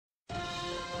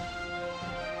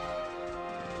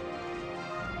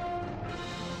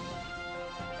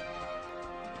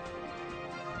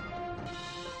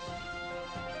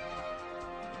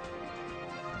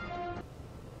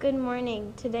Good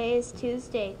morning. Today is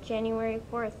Tuesday, January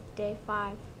 4th, day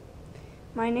 5.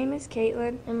 My name is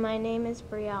Caitlin. And my name is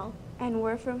Brielle. And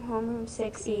we're from Homeroom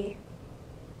 6E.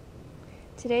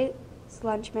 Today's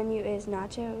lunch menu is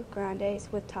nacho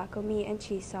grandes with taco meat and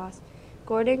cheese sauce,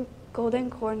 golden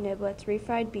corn niblets,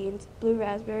 refried beans, blue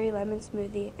raspberry lemon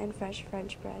smoothie, and fresh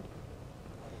French bread.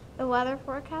 The weather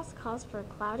forecast calls for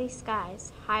cloudy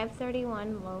skies, high of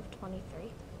 31, low of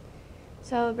 23.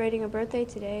 Celebrating a birthday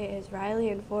today is Riley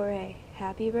and Foray.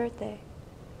 Happy birthday.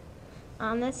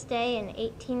 On this day in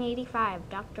 1885,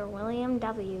 Dr. William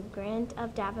W. Grant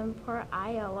of Davenport,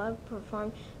 Iowa,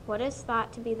 performed what is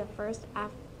thought to be the first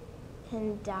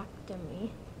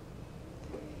appendectomy.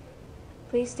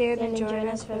 Please stand and join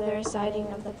us for the reciting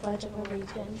of the Pledge of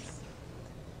Allegiance.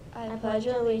 I pledge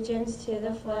allegiance to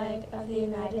the flag of the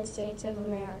United States of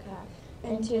America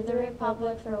and to the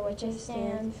republic for which it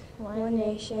stands, one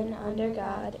nation, under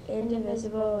God,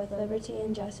 indivisible, with liberty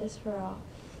and justice for all.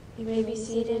 You may be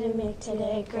seated and make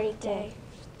today a great day.